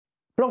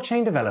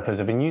Blockchain developers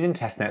have been using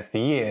testnets for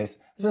years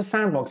as a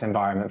sandbox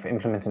environment for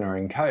implementing their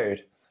own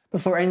code. But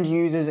for end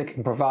users, it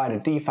can provide a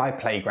DeFi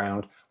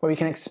playground where we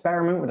can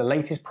experiment with the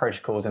latest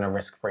protocols in a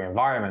risk-free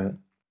environment.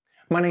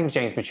 My name is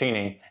James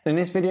Puccini, and in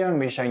this video I'm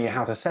going to be showing you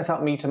how to set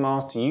up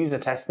Metamask to use a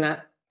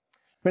testnet.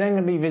 We're then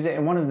going to be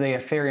visiting one of the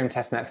Ethereum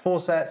Testnet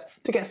Faucets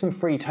to get some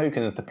free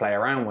tokens to play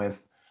around with.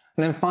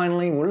 And then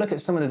finally, we'll look at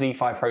some of the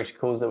DeFi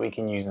protocols that we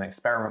can use and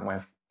experiment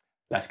with.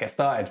 Let's get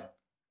started.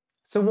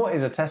 So what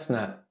is a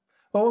testnet?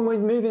 Well, when we're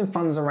moving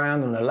funds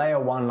around on a layer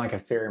 1 like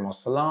Ethereum or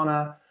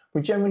Solana,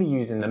 we're generally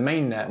using the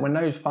mainnet. When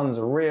those funds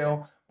are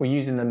real, we're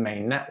using the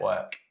main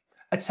network.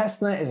 A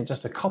testnet is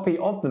just a copy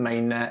of the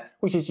mainnet,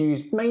 which is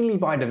used mainly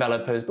by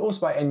developers, but also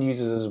by end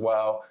users as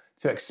well,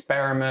 to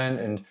experiment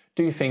and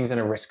do things in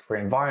a risk-free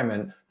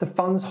environment. The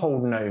funds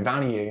hold no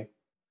value.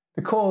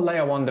 The core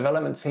layer 1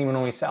 development team will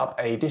normally set up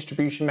a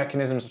distribution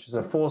mechanism such as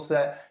a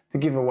faucet to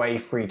give away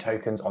free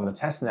tokens on the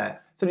testnet,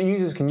 so that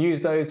users can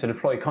use those to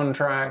deploy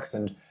contracts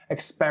and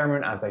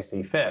experiment as they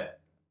see fit.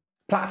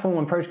 Platform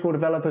and protocol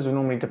developers will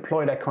normally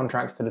deploy their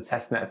contracts to the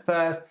testnet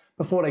first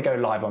before they go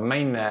live on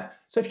mainnet.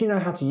 So if you know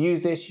how to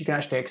use this, you can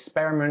actually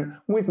experiment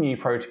with new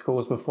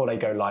protocols before they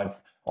go live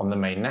on the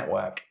main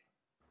network.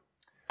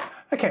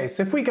 Okay,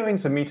 so if we go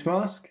into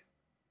Metamask,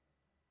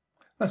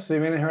 let's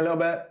zoom in here a little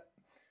bit.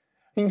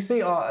 You can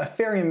see our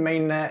Ethereum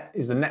mainnet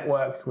is the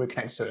network we're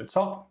connected to at the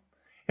top.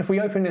 If we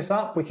open this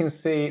up, we can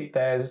see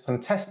there's some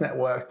test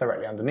networks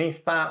directly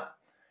underneath that.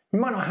 You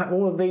might not have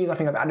all of these. I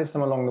think I've added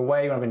some along the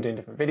way when I've been doing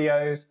different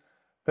videos.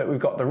 But we've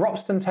got the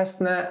Ropsten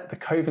Testnet, the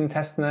Kovan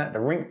Testnet, the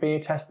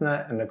Rinkeby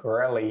Testnet, and the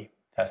Goreli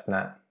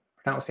Testnet.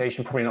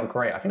 Pronunciation probably not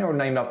great. I think they were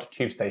named after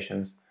tube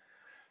stations.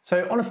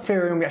 So on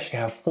Ethereum, we actually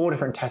have 4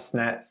 different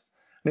testnets.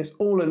 And it's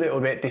all a little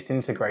bit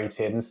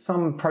disintegrated, and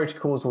some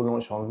protocols will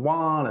launch on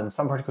one, and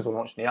some protocols will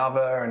launch on the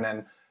other, and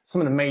then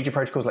some of the major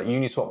protocols like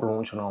Uniswap will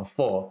launch on all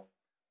 4.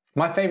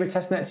 My favorite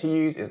testnet to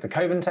use is the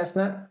Kovan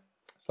Testnet,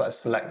 so let's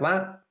select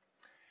that.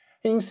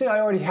 And you can see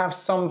I already have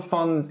some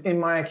funds in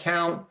my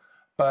account,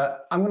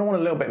 but I'm going to want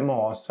a little bit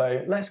more,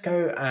 so let's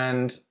go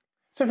and,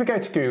 so if we go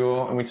to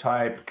Google and we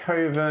type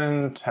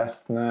Kovan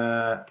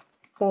Testnet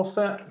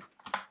Faucet,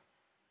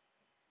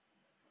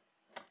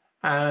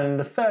 and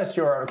the first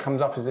URL that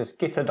comes up is this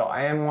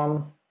gitter.am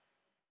one.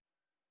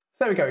 So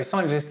there we go, we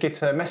signed to this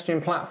Gitter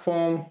messaging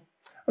platform.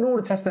 And all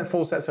the testnet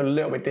faucets are a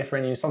little bit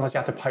different. Sometimes you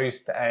have to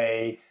post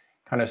a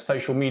kind of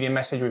social media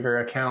message with your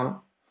account.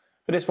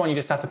 But this one, you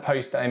just have to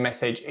post a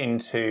message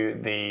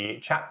into the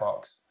chat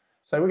box.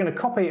 So we're going to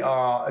copy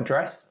our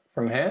address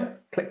from here,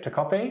 click to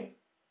copy.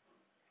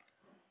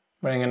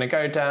 We're going to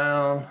go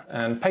down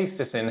and paste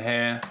this in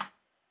here,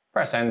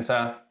 press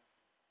enter.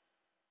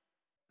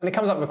 And it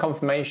comes up with a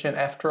confirmation,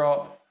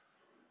 fdrop,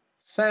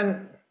 sent.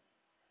 And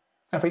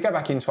if we go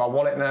back into our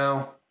wallet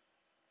now,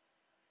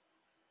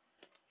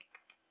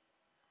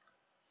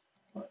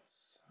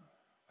 let's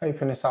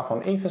open this up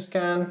on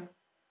Etherscan.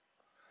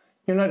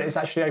 You'll note it's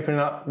actually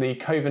opening up the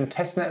Kovan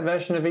Testnet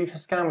version of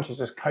Etherscan, which is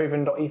just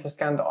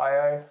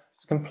kovan.etherscan.io.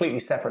 It's a completely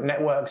separate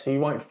network, so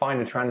you won't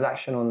find a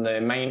transaction on the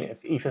main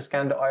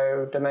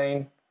etherscan.io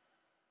domain.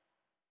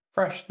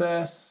 Refresh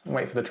this and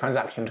wait for the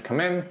transaction to come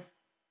in.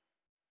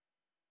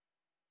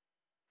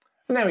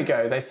 And there we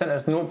go, they sent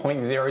us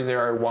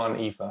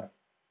 0.001 Ether,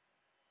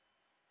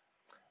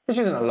 which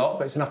isn't a lot,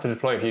 but it's enough to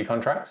deploy a few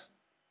contracts.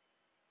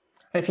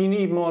 And if you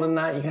need more than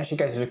that, you can actually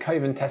go to the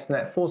Kovan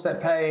Testnet Faucet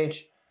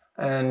page,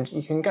 and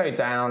you can go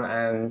down,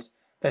 and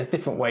there's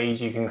different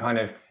ways you can kind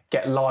of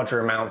get larger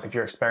amounts if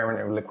you're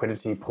experimenting with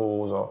liquidity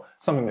pools or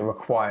something that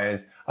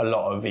requires a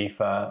lot of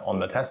Ether on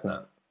the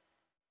testnet.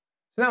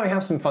 So now we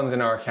have some funds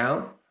in our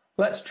account.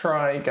 Let's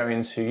try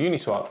going to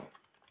Uniswap.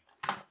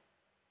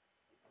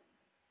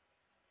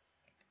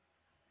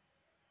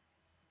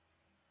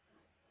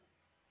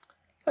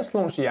 Let's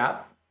launch the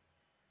app.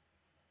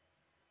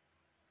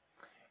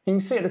 You can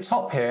see at the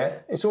top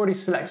here, it's already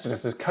selected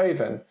us as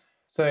Kovan.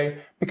 So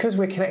because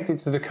we're connected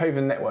to the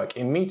Kovan network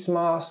in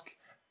Metamask,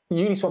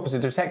 Uniswap has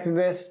detected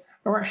this,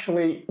 and we're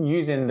actually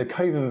using the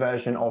Kovan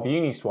version of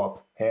Uniswap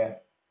here.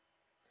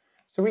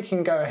 So we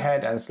can go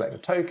ahead and select a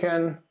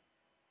token,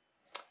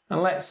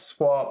 and let's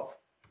swap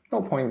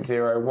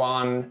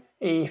 0.01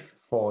 ETH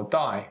for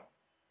DAI.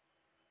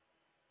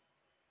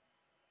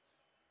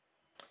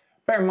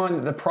 Bear in mind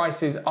that the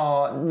prices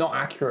are not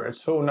accurate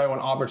at all. No one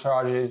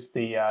arbitrages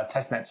the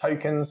testnet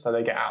tokens, so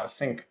they get out of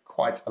sync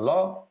quite a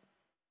lot.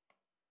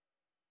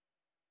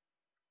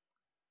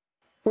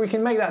 But we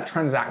can make that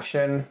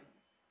transaction.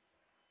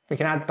 We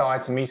can add DAI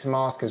to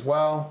Metamask as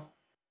well.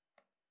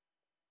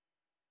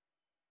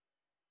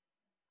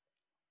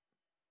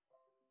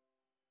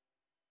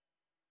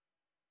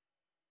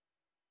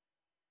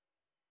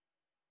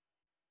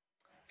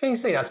 And you can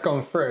see that's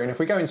gone through. And if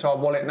we go into our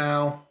wallet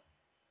now,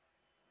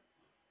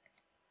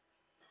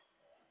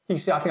 you can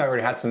see I think I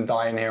already had some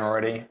DAI in here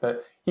already,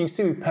 but you can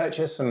see we've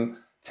purchased some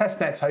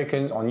testnet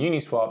tokens on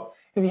Uniswap.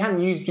 If you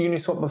hadn't used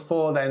Uniswap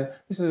before, then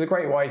this is a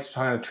great way to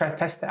try and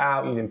test it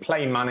out using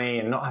plain money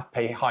and not have to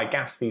pay high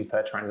gas fees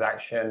per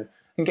transaction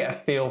and get a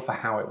feel for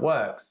how it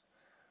works.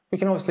 We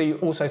can obviously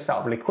also set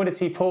up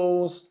liquidity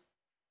pools.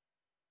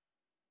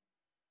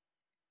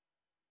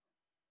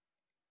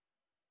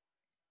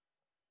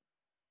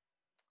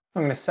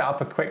 I'm going to set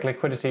up a quick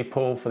liquidity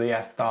pool for the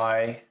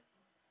FDI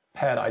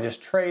pair that I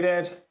just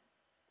traded. What's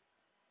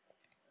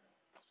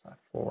that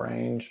full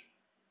range?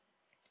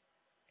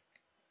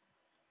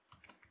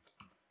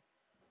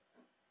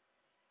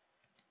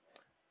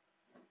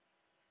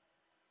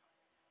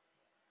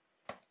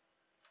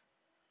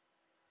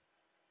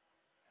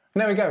 And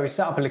there we go, we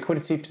set up a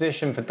liquidity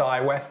position for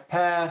DYOR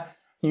pair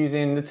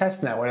using the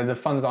testnet where the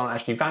funds aren't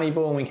actually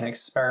valuable, and we can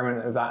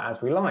experiment with that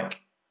as we like.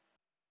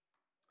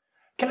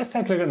 Okay, let's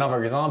take a look at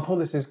another example.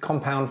 This is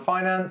compound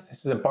finance.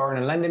 This is a borrowing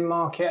and lending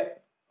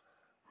market.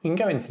 We can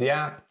go into the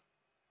app.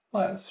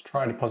 Let's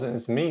try depositing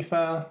some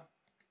Ether.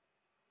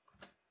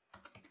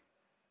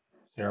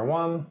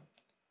 01.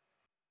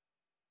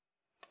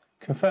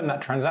 Confirm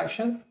that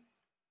transaction.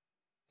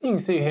 You can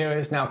see here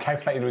it's now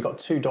calculated. We've got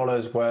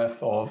 $2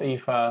 worth of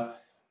Ether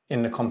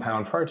in the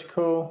compound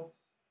protocol.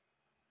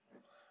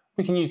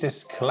 We can use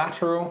this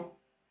collateral.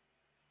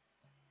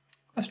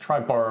 Let's try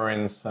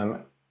borrowing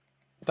some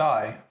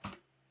DAI.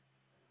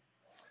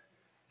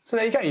 So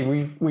there you go,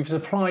 we've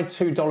supplied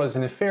 $2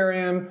 in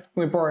Ethereum,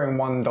 we're borrowing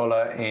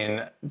 $1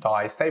 in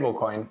DAI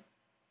stablecoin.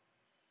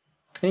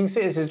 You can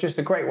see this is just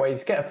a great way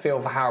to get a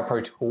feel for how a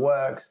protocol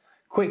works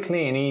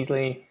quickly and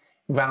easily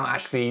without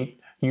actually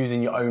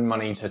using your own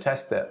money to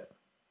test it.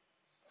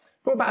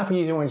 But what about if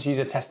we wanted to use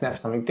a testnet for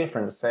something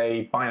different,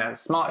 say Binance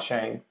Smart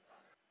Chain?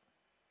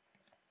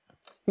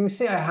 You can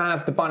see I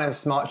have the Binance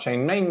Smart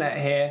Chain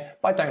mainnet here,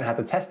 but I don't have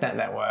the testnet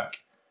network.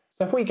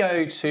 So if we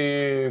go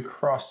to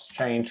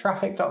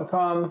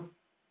crosschaintraffic.com,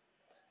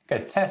 go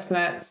to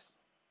testnets,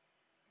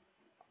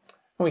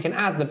 and we can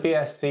add the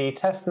BSC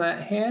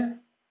testnet here.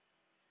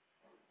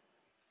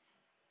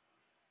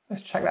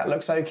 Let's check that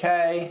looks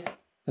okay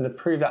and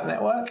approve that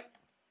network.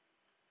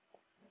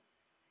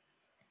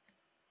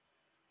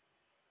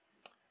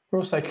 We're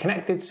also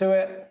connected to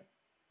it.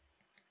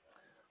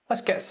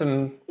 Let's get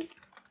some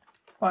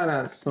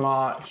Binance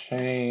Smart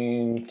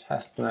Chain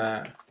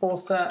Testnet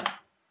Faucet.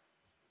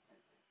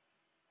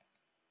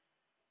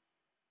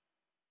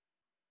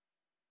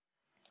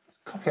 Let's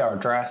copy our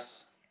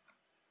address.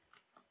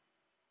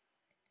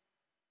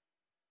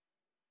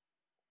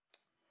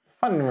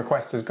 Funding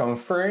request has gone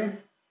through.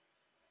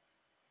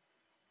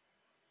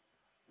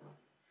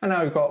 And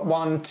now we've got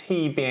one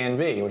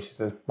TBNB, which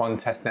is one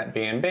testnet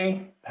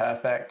BNB.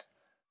 Perfect.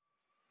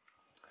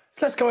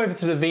 So let's go over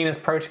to the Venus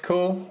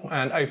protocol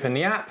and open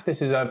the app.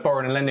 This is a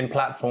borrowing and lending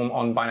platform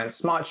on Binance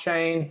Smart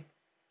Chain.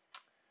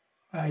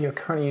 You're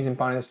currently using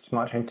Binance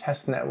Smart Chain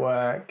Test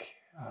Network.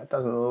 It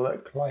doesn't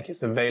look like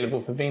it's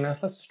available for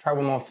Venus. Let's just try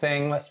one more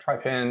thing. Let's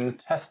type in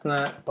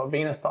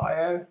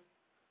testnet.venus.io.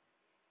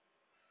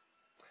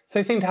 So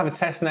they seem to have a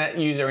testnet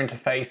user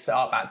interface set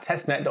up at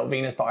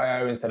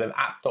testnet.venus.io instead of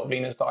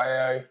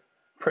app.venus.io.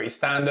 Pretty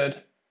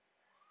standard.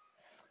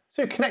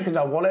 So we've connected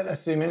our wallet.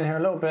 Let's zoom in here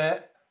a little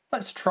bit.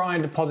 Let's try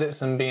and deposit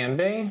some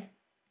BNB.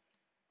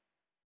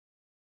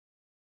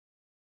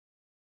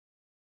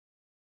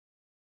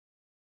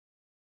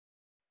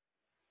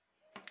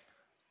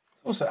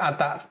 Also add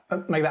that,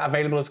 make that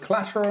available as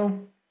collateral.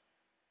 You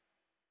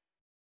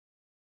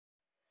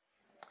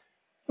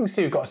can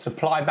see we've got a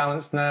supply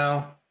balance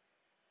now.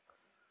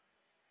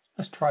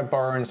 Let's try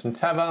borrowing some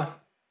Tether.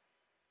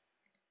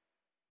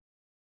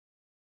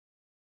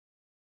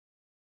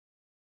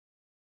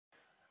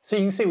 So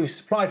you can see we've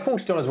supplied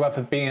 $40 worth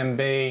of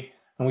BNB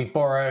and we've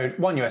borrowed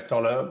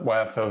 $1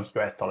 worth of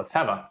US dollar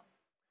Tether.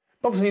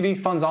 But obviously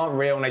these funds aren't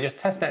real and they're just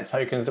testnet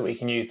tokens that we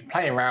can use to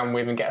play around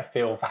with and get a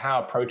feel for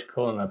how a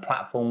protocol and a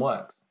platform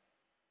works.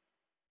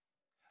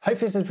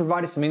 Hopefully this has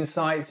provided some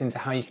insights into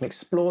how you can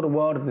explore the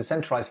world of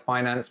decentralized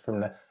finance from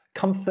the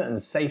comfort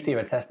and safety of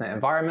a testnet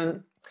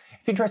environment.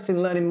 If you're interested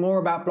in learning more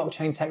about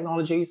blockchain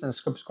technologies, then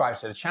subscribe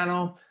to the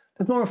channel.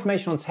 There's more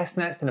information on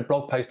testnets in a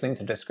blog post linked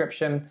in the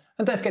description,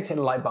 and don't forget to hit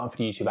the like button for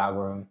the YouTube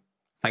algorithm.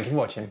 Thank you for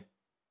watching.